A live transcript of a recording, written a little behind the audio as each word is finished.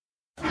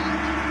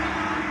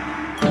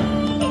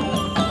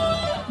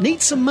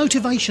Need some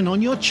motivation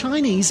on your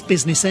Chinese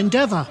business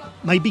endeavour?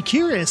 May be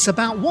curious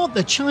about what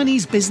the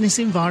Chinese business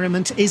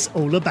environment is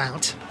all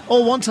about?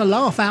 Or want to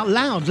laugh out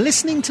loud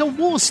listening to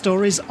war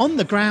stories on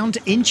the ground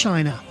in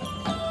China?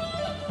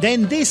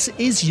 Then this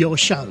is your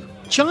show,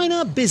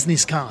 China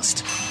Business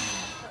Cast.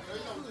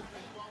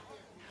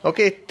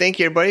 Okay, thank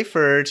you everybody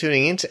for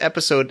tuning in to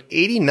episode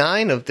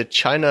 89 of the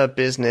China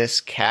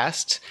Business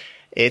Cast.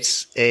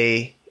 It's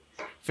a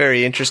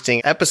very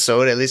interesting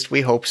episode, at least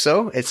we hope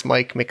so. It's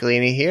Mike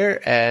Michelini here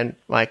and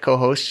my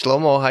co-host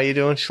Shlomo. How you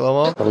doing,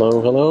 Shlomo?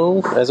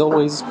 Hello. As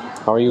always,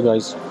 how are you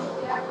guys?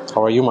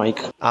 How are you, Mike?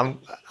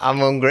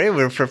 I'm great.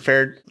 We're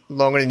prepared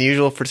longer than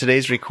usual for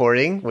today's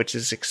recording, which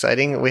is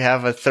exciting. We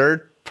have a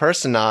third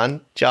person on,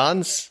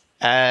 Johns,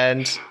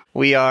 and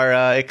we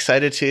are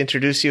excited to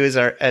introduce you as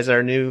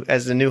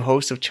the new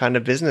host of China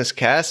Business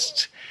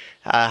Cast.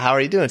 How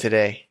are you doing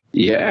today?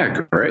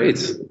 Yeah, great.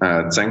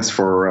 Thanks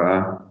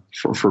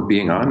for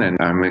being on, and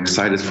I'm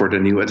excited for the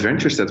new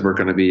adventures that we're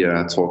going to be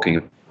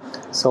talking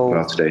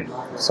about today.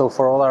 So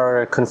for all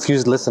our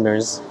confused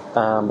listeners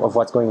of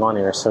what's going on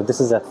here, so this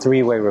is a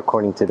three-way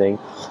recording today,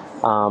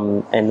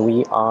 and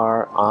we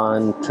are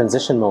on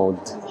transition mode.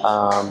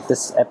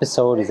 This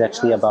episode is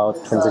actually about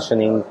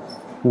transitioning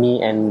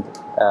me and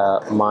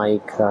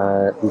Mike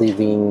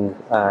leaving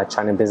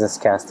China Business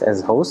Cast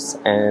as hosts,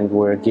 and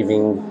we're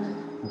giving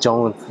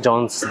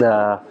Jones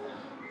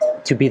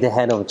to be the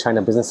head of China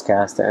Business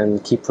Cast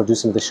and keep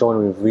producing the show,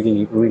 and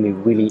we're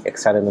really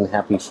excited and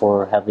happy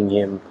for having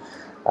him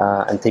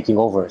and taking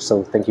over.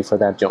 So thank you for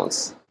that,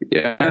 Jones.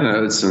 Yeah,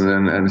 it's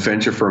an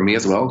adventure for me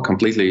as well.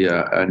 Completely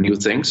new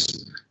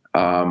things,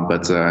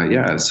 but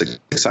it's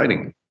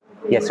exciting.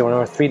 Yeah, so we're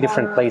in 3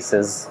 different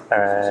places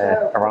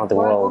around the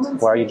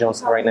world. Where are you,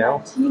 Jones, right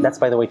now? That's,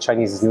 by the way,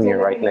 Chinese New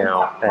Year right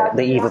now,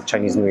 the eve of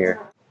Chinese New Year.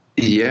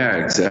 Yeah,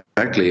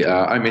 exactly.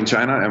 I'm in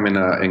China. I'm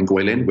in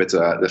Guilin with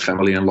the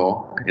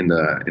family-in-law in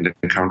the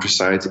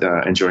countryside,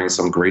 enjoying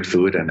some great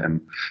food and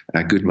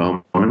good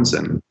moments,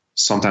 and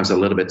sometimes a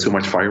little bit too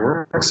much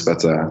fireworks,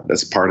 but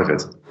that's part of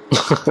it.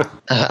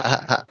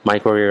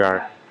 Mike, where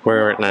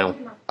are you now?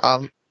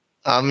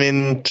 I'm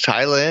in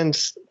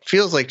Thailand.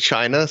 Feels like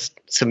China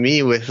to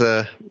me, with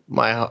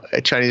my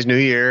Chinese New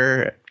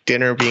Year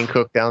dinner being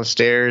cooked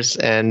downstairs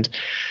and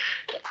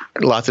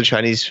lots of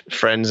Chinese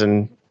friends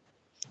and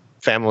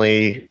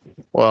family.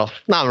 Well,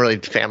 not really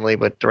family,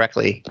 but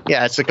directly.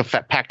 Yeah, it's like a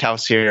packed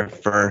house here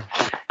for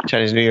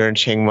Chinese New Year in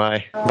Chiang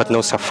Mai. But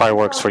no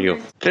fireworks for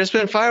you. There's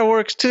been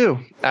fireworks too,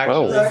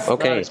 actually. Oh,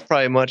 okay. Not as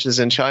probably much as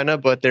in China,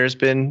 but there's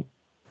been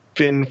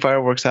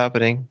fireworks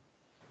happening.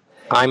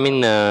 I'm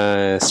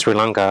in Sri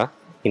Lanka,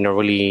 in a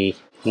really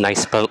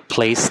nice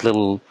place,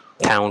 little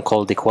town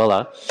called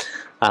Dikwela.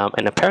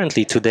 And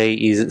apparently today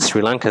is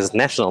Sri Lanka's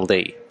National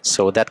Day.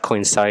 So that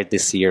coincides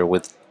this year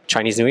with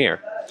Chinese New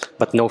Year.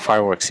 But no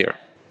fireworks here.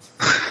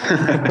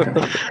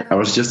 I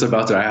was just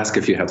about to ask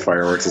if you had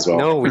fireworks as well.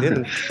 No, we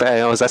didn't.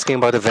 I was asking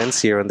about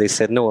events here, and they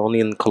said no, only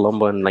in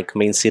Colombo and like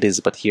main cities.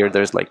 But here,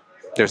 there's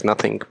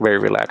nothing. Very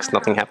relaxed,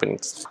 nothing happening.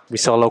 We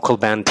saw a local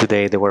band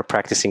today. They were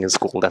practicing in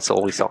school. That's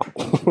all we saw.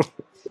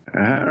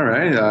 All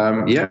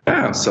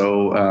right.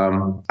 So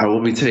I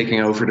will be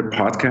taking over the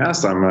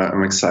podcast.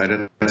 I'm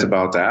excited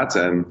about that.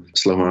 And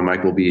Shlomo and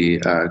Mike will be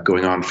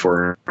going on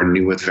for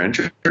new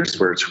adventures,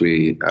 which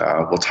we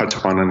will touch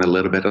upon in a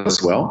little bit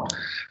as well.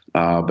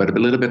 But a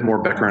little bit more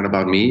background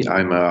about me.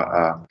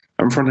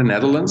 I'm from the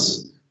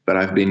Netherlands, but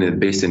I've been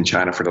based in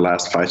China for the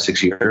last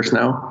 5-6 years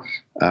now.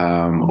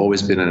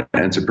 Always been an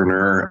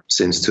entrepreneur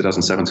since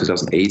 2007,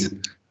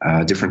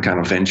 2008. Different kind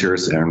of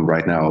ventures, and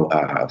right now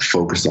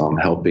focused on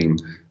helping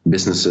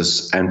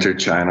businesses enter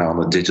China on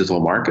the digital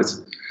market.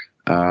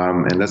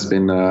 And that's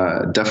been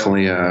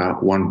definitely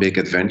one big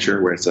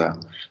adventure where it's a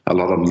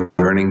lot of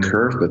learning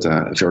curve, but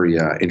very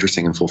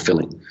interesting and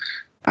fulfilling.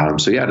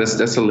 That's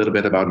a little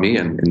bit about me,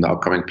 and in the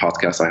upcoming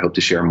podcast I hope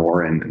to share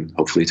more and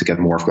hopefully to get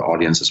more of the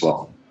audience as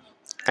well.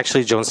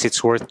 Actually, Jones,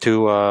 it's worth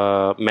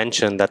to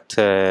mention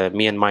that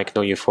me and Mike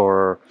know you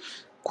for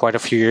quite a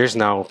few years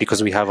now,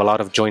 because we have a lot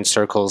of joint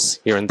circles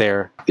here and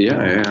there.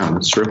 Yeah,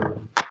 that's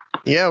true.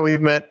 Yeah, we've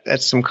met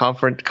at some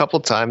conference a couple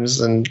times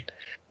and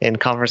in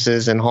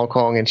conferences in Hong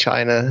Kong and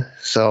China.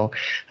 So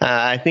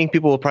I think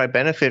people will probably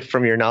benefit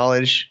from your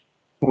knowledge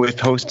with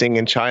hosting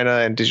in China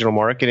and digital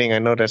marketing. I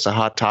know that's a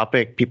hot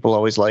topic. People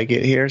always like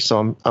it here.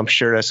 So I'm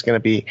sure that's going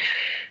to be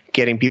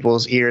getting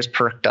people's ears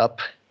perked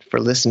up for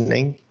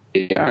listening.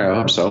 Yeah, I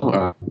hope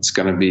so. It's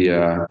going to be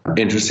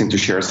interesting to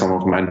share some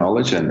of my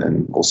knowledge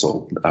and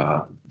also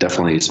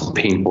definitely some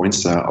pain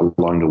points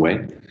along the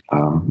way.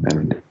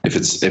 And if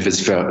it's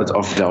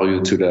of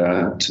value to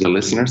the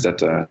listeners,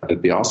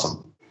 that'd be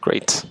awesome.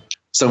 Great.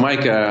 So,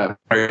 Mike, where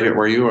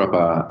are you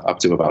up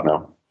to about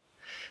now?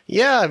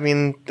 Yeah, I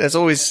mean, there's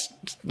always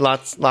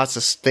lots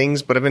of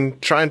things, but I've been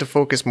trying to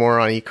focus more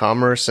on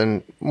e-commerce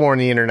and more on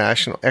the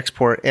international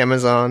export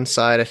Amazon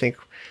side. I think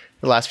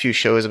the last few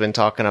shows have been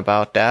talking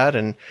about that,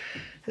 and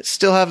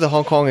still have the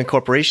Hong Kong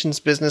incorporations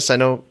business. I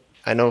know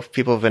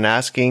people have been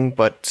asking,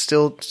 but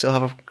still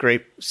have a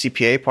great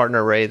CPA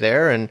partner, Ray,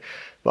 there, and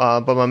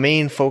But my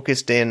main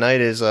focus day and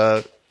night is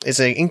an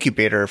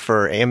incubator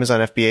for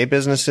Amazon FBA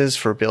businesses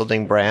for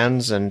building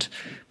brands and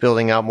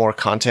building out more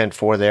content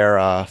for their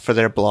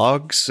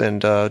blogs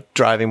and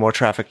driving more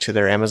traffic to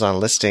their Amazon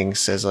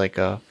listings as like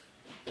a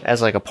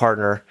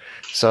partner.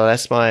 So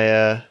that's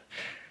my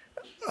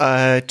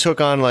I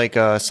took on like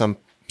some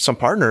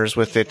partners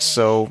with it.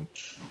 So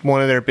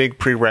one of their big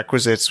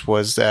prerequisites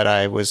was that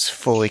I was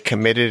fully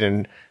committed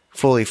and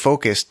fully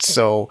focused.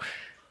 So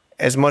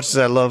as much as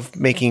I love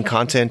making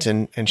content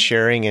and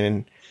sharing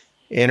and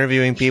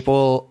interviewing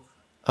people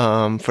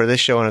for this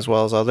show and as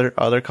well as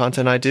other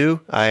content I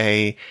do,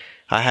 I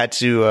had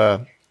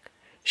to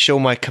show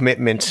my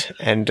commitment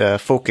and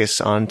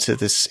focus onto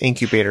this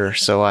incubator.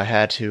 So I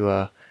had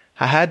to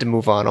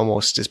move on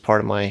almost as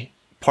part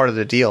of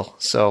the deal.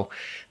 So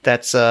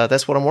that's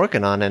what I'm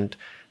working on. And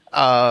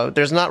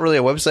there's not really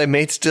a website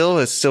made still.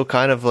 It's still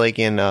kind of like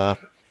in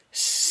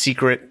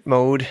secret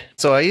mode.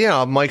 So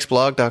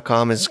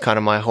mikesblog.com is kind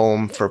of my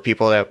home for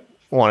people that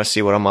want to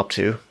see what I'm up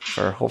to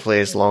for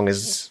hopefully as long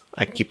as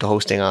I can keep the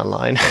hosting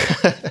online.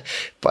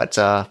 But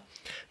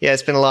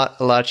it's been a lot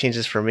of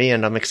changes for me,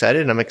 and I'm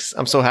excited, and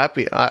I'm so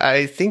happy.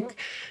 I think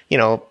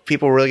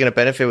people are really going to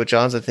benefit with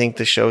John's. I think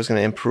the show is going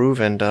to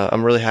improve, and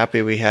I'm really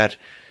happy we have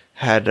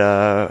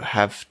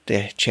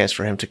the chance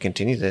for him to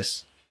continue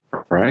this.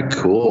 Right,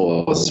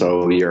 cool.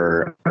 So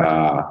you're,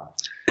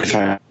 if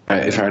I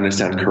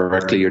understand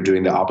correctly, you're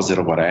doing the opposite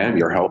of what I am.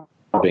 You're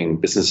helping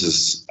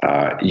businesses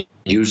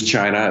use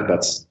China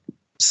that's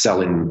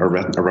selling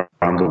around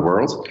the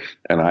world,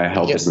 and I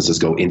help businesses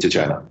go into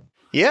China.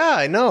 Yeah,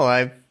 I know.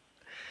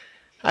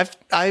 I've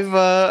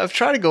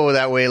tried to go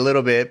that way a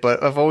little bit,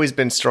 but I've always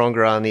been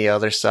stronger on the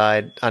other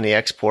side, on the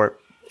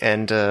export.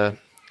 And I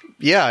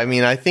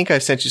think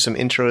I've sent you some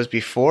intros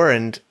before,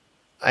 and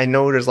I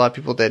know there's a lot of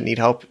people that need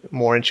help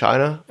more in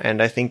China,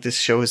 and I think this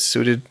show is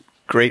suited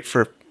great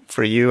for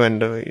you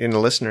and the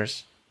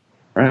listeners.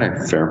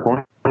 Right, fair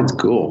point.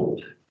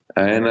 Cool.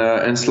 And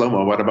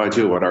Shlomo, what about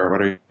you? What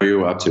are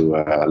you up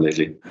to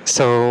lately?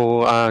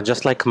 So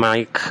just like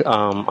Mike,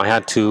 I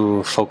had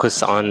to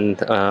focus on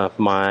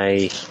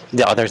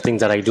the other things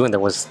that I do, and there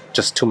was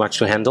just too much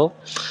to handle.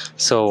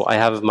 So I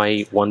have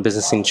my one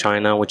business in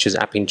China, which is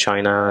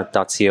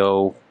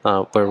appinchina.co,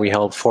 where we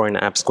help foreign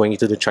apps going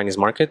into the Chinese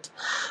market.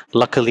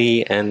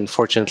 Luckily and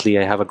fortunately,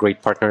 I have a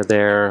great partner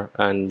there,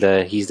 and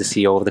he's the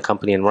CEO of the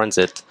company and runs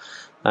it.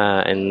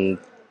 And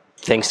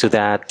thanks to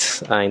that,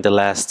 in the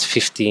last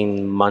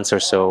 15 months or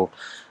so,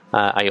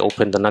 I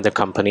opened another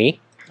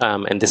company,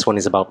 and this one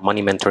is about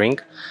money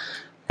mentoring.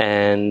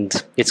 And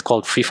it's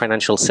called Free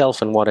Financial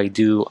Self, and what I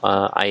do,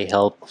 I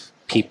help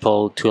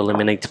people to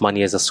eliminate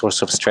money as a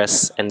source of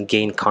stress and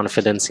gain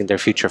confidence in their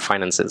future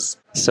finances.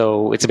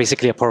 So it's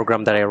basically a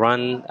program that I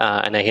run,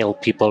 and I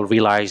help people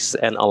realize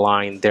and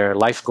align their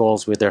life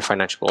goals with their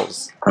financial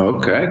goals.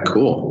 Okay,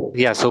 cool.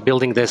 Yeah, so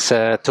building this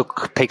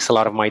takes a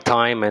lot of my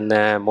time and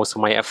most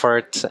of my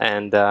effort,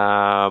 and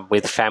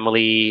with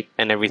family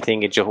and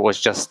everything, it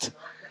was just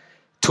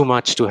too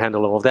much to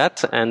handle all of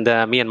that. And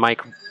me and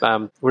Mike,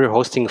 we were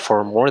hosting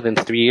for more than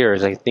 3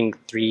 years. I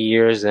think 3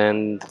 years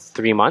and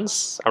 3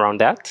 months,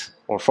 around that,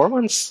 or 4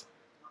 months,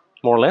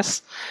 more or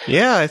less.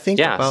 Yeah, I think.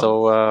 Yeah,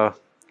 so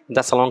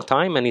that's a long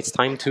time, and it's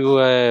time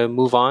to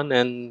move on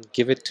and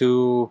give it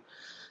to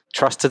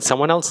trusted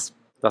someone else.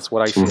 That's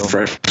what I feel.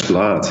 Fresh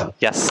blood.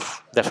 Yes,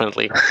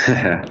 definitely.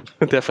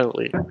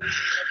 Definitely.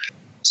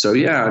 So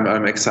yeah,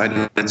 I'm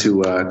excited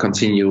to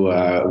continue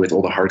with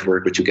all the hard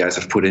work that you guys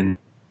have put into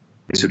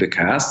the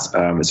cast.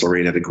 It's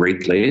already at a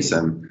great place,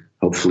 and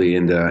hopefully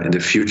in the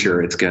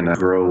future it's gonna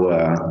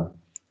grow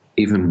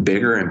even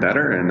bigger and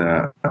better.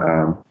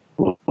 And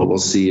we'll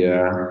see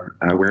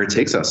where it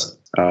takes us.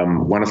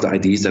 One of the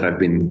ideas that I've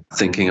been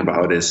thinking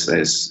about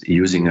is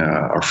using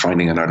or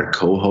finding another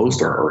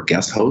co-host or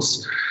guest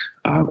host.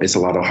 It's a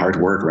lot of hard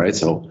work, right?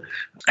 So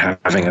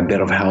having a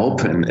bit of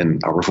help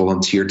and our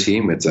volunteer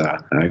team, it's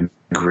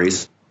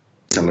Grace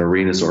and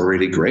Lorene is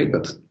already great,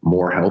 but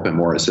more help and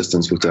more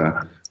assistance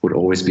would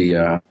always be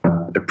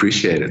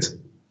appreciated.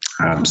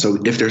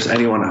 So if there's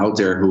anyone out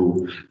there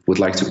who would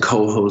like to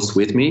co-host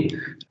with me,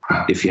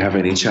 if you have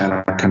any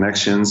channel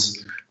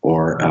connections,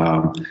 or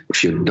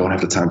if you don't have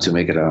the time to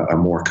make it a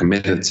more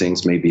committed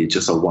things, maybe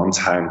just a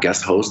one-time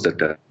guest host,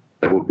 that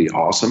would be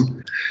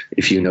awesome.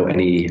 If you know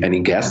any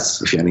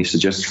guests, if you have any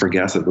suggestions for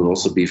guests, it would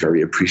also be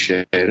very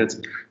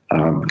appreciated,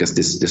 because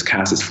this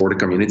cast is for the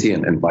community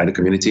and by the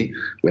community.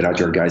 Without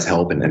your guys'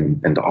 help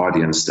and the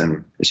audience,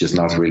 then it's just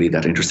not really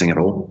that interesting at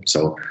all.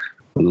 So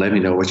let me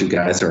know what you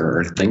guys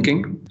are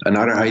thinking.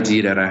 Another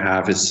idea that I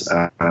have is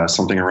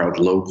something around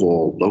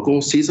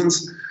local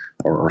seasons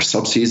or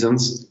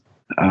sub-seasons.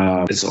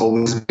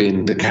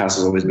 The cast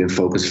has always been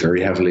focused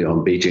very heavily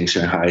on Beijing,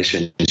 Shanghai,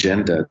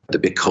 Shenzhen, the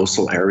big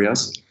coastal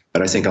areas.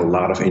 But I think a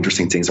lot of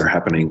interesting things are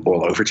happening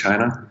all over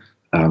China.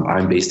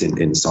 I'm based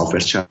in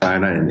southwest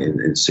China and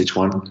in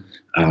Sichuan,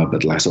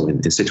 but also in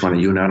Sichuan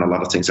and Yunnan, a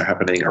lot of things are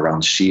happening.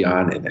 Around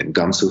Xi'an and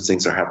Gansu,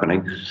 things are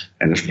happening.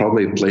 And there's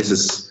probably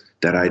places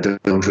that I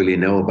don't really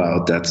know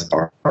about that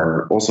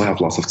are also have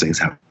lots of things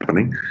happening.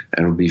 happening,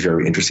 and it would be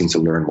very interesting to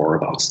learn more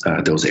about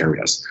those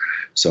areas.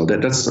 So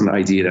that's an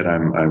idea that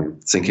I'm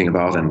thinking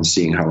about and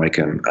seeing how I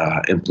can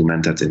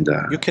implement that in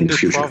the You can do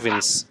future.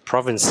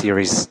 province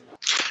series.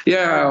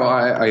 Yeah,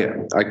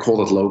 I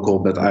call it local,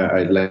 but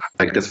I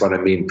like that's what I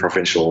mean,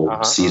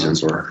 provincial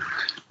seasons or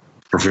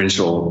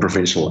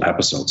provincial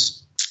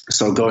episodes.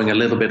 So going a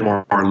little bit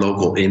more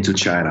local into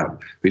China,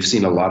 we've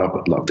seen a lot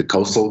of the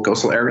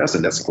coastal areas,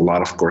 and that's a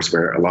lot, of course,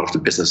 where a lot of the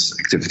business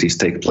activities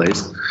take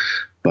place.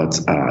 But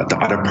the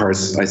other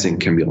parts, I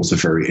think, can be also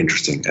very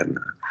interesting, and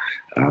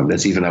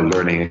that's even a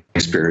learning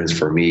experience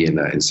for me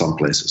in some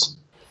places.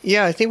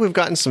 Yeah, I think we've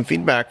gotten some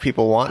feedback,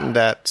 people wanting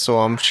that, so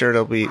I'm sure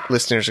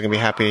listeners are going to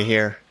be happy to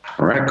hear.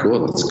 All right,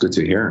 cool. That's good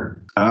to hear.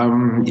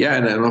 Yeah,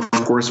 and of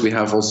course we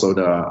have also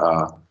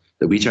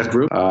the WeChat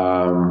group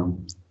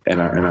and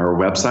our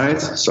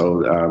website.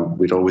 So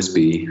we'd always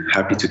be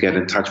happy to get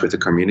in touch with the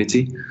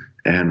community.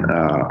 And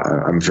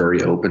I'm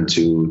very open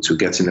to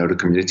get to know the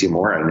community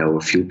more. I know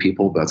a few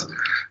people, but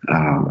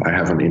I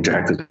haven't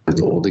interacted with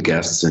all the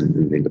guests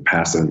in the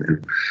past.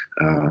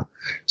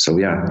 So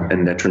yeah,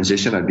 in that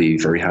transition, I'd be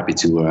very happy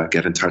to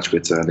get in touch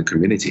with the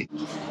community.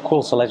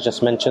 Cool. So let's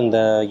just mention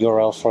the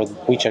URL for the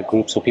WeChat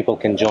group so people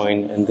can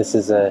join. And this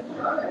is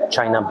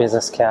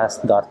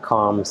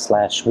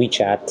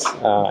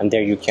chinabusinesscast.com/WeChat. And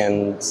there you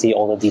can see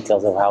all the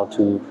details of how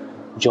to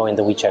join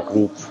the WeChat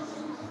group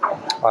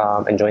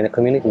and join the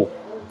community.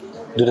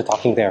 Do the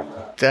talking there.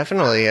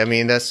 Definitely. I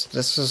mean, this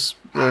is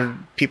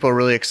people are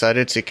really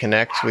excited to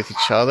connect with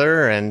each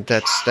other, and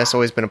that's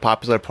always been a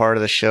popular part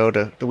of the show.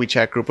 The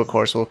WeChat group, of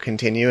course, will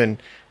continue,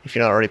 and if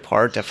you're not already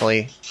part,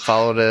 definitely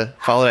follow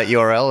that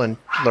URL and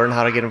learn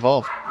how to get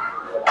involved.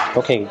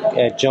 Okay,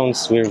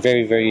 Jones, we're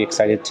very, very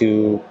excited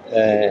to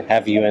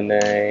have you and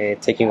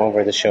taking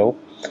over the show,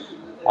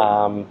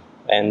 and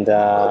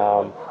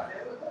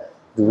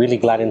really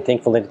glad and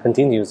thankful that it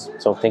continues.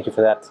 So thank you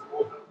for that.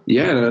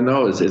 Yeah,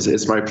 no,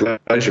 it's my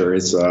pleasure.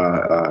 It's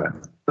a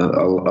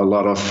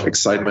lot of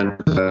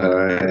excitement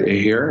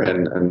here,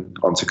 and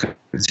want to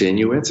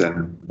continue it.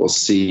 And we'll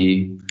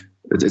see.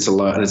 It's a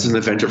lot. It's an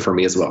adventure for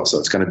me as well. So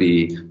it's going to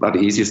be not the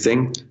easiest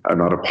thing. I'm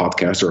not a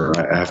podcaster.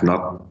 I have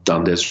not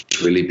done this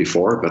really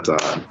before, but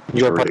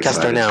you're a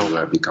podcaster now.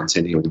 To be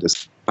continuing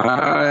this.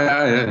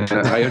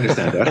 I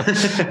understand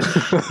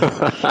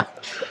that.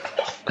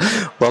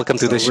 Welcome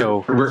to the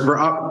show. We're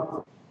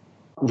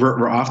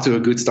off to a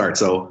good start.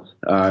 So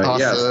awesome.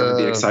 Yeah, it's going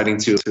to be exciting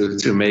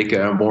to make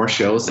more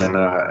shows, and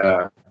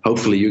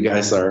hopefully you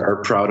guys are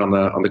proud on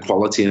the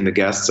quality and the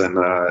guests and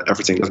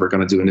everything that we're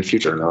going to do in the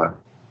future.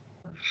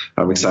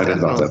 I'm excited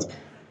about that.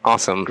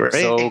 Awesome. Great.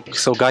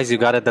 So guys, you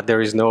got it that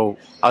there is no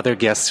other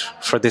guests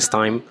for this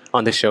time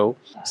on the show.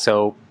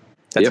 So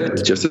that's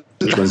it. Just a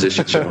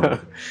transition show.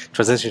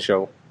 Transition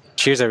show.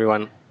 Cheers,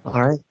 everyone.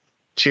 All right.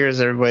 Cheers,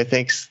 everybody.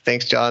 Thanks,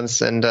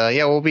 Johns. And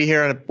we'll be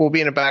here. We'll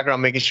be in the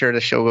background making sure the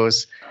show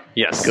goes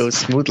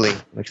smoothly.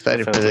 I'm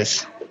excited for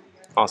this.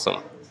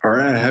 Awesome. All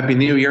right. Happy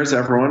New Year's,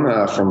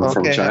 everyone, from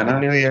China.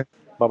 Happy New Year.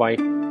 Bye-bye.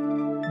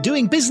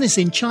 Doing business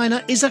in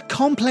China is a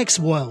complex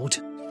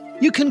world.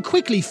 You can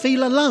quickly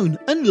feel alone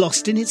and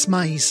lost in its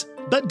maze.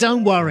 But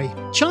don't worry,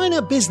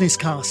 China Business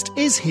Cast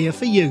is here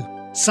for you.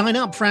 Sign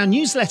up for our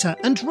newsletter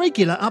and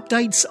regular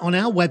updates on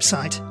our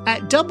website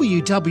at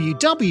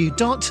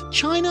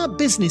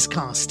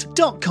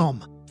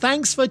www.chinabusinesscast.com.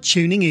 Thanks for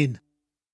tuning in.